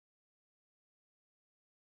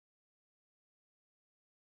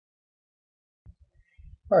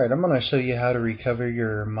Alright, I'm going to show you how to recover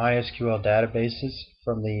your MySQL databases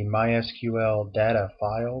from the MySQL data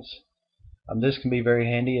files. This can be very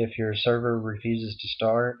handy if your server refuses to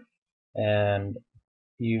start and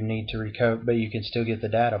you need to recover, but you can still get the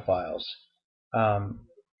data files.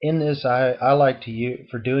 In this, I like to use,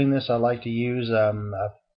 for doing this, I like to use a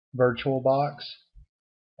VirtualBox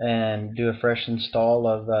and do a fresh install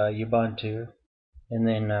of Ubuntu, and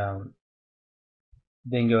then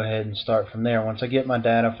go ahead and start from there. Once I get my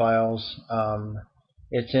data files,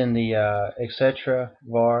 it's in the etc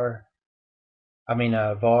var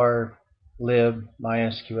lib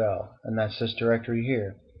MySQL, and that's this directory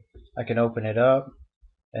here. I can open it up,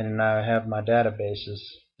 and I have my databases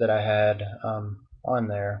that I had on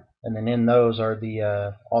there, and then in those are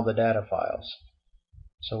the all the data files.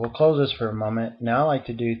 So we'll close this for a moment. Now I like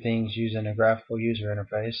to do things using a graphical user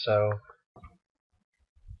interface. So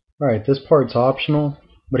alright, this part's optional,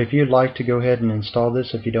 but if you'd like to go ahead and install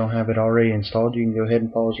this, if you don't have it already installed, you can go ahead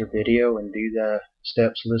and pause your video and do the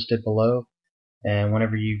steps listed below, and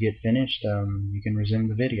whenever you get finished, you can resume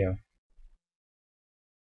the video.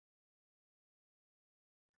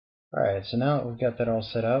 Alright, so now that we've got that all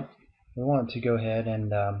set up, we want to go ahead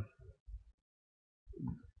and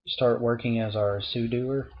start working as our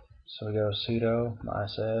sudoer. So we go sudo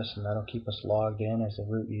mys, and that'll keep us logged in as a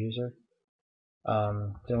root user.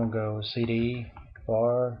 Then we'll go cd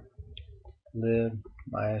var lib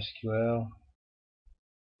MySQL,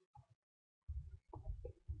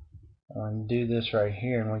 and do this right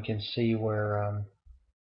here, and we can see where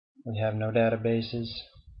we have no databases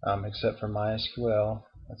except for MySQL.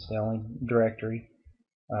 That's the only directory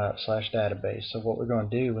slash database. So what we're going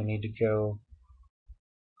to do, we need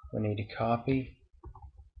to copy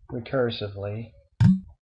recursively,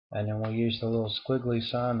 and then we'll use the little squiggly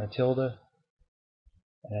sign, the tilde,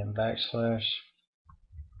 and then backslash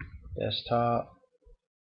desktop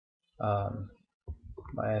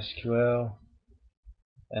MySQL,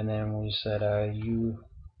 and then we set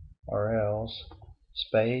URLs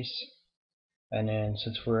space, and then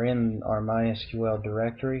since we're in our MySQL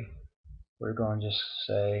directory, we're going to just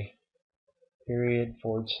say period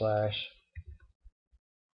 /URLs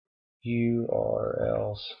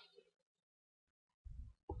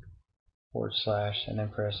 / and then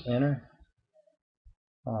press enter.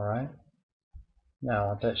 Alright, now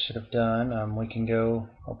what that should have done, we can go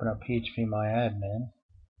open up phpmyadmin.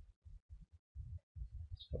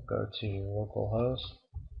 So we'll go to localhost,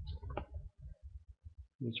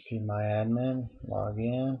 phpmyadmin, log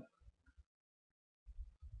in.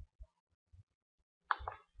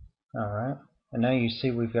 Alright, and now you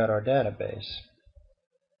see we've got our database.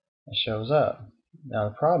 It shows up. Now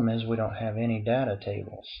the problem is we don't have any data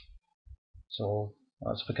tables. So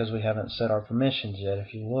that's because we haven't set our permissions yet.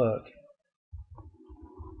 If you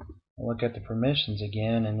look at the permissions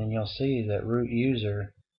again, and then you'll see that root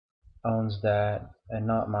user owns that and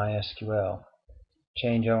not MySQL.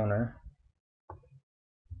 Change owner,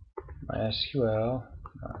 MySQL,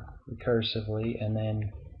 recursively, and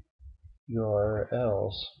then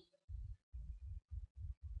URLs.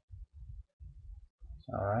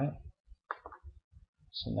 Alright,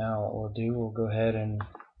 so now what we'll do, we'll go ahead and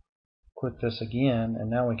click this again, and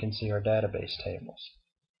now we can see our database tables.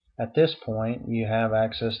 At this point, you have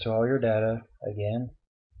access to all your data again,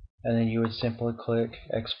 and then you would simply click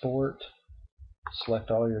export,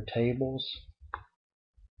 select all your tables,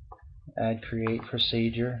 add create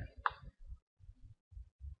procedure,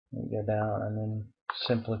 and go down, and then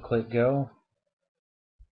simply click go,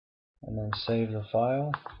 and then save the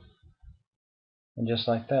file. And just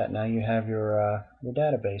like that, now you have your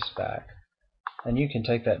database back. And you can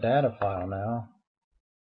take that data file now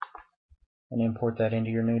and import that into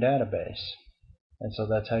your new database. And so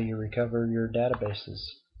that's how you recover your databases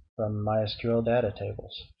from MySQL data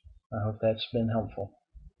tables. I hope that's been helpful.